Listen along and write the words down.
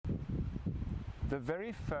The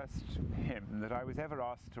very first hymn that I was ever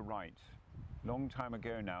asked to write, long time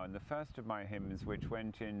ago now, and the first of my hymns which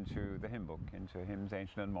went into the hymn book, into Hymns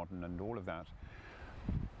Ancient and Modern and all of that,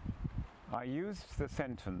 I used the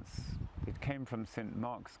sentence, it came from St.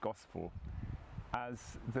 Mark's Gospel,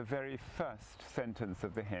 as the very first sentence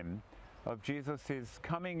of the hymn of Jesus'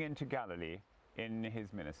 coming into Galilee in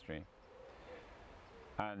his ministry.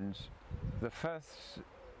 And the first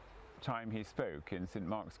time he spoke in St.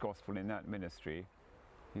 Mark's Gospel in that ministry,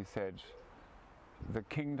 he said, "The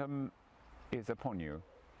kingdom is upon you.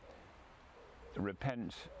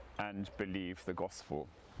 Repent and believe the gospel."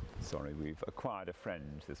 Sorry, we've acquired a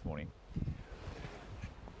friend this morning.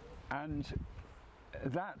 And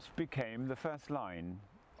that became the first line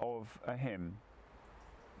of a hymn.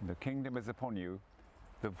 The kingdom is upon you,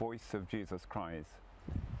 the voice of Jesus cries,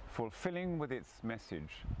 fulfilling with its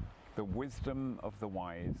message the wisdom of the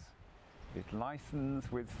wise. It listens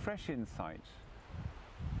with fresh insight.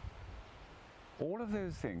 All of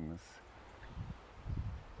those things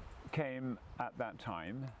came at that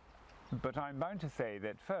time, but I'm bound to say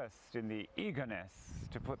that first, in the eagerness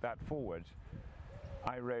to put that forward,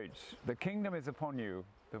 I wrote, "The kingdom is upon you,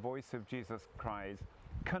 the voice of Jesus cries,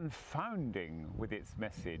 confounding with its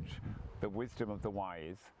message the wisdom of the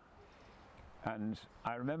wise." And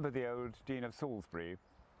I remember the old Dean of Salisbury,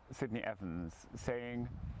 Sidney Evans, saying,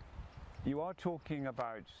 "You are talking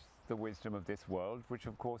about the wisdom of this world, which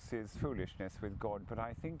of course is foolishness with God, but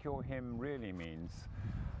I think your hymn really means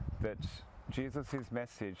that Jesus'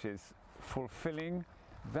 message is fulfilling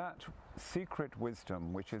that secret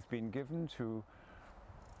wisdom which has been given to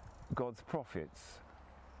God's prophets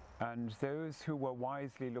and those who were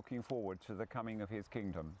wisely looking forward to the coming of his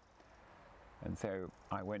kingdom." And so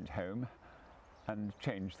I went home and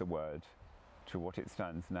changed the word to what it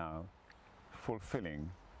stands now,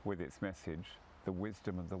 fulfilling with its message the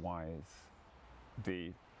wisdom of the wise,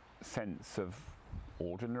 the sense of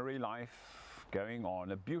ordinary life going on,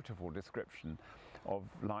 a beautiful description of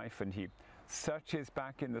life. And he searches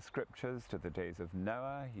back in the scriptures to the days of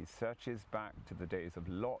Noah, he searches back to the days of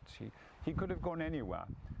Lot. He could have gone anywhere,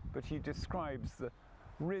 but he describes the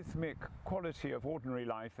rhythmic quality of ordinary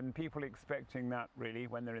life and people expecting that, really,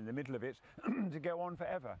 when they're in the middle of it, to go on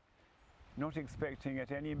forever, not expecting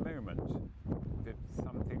at any moment that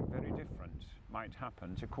something very different might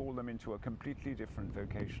happen to call them into a completely different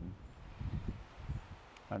vocation.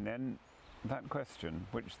 And then that question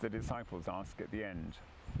which the disciples ask at the end,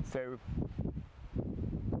 "So,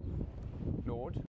 Lord,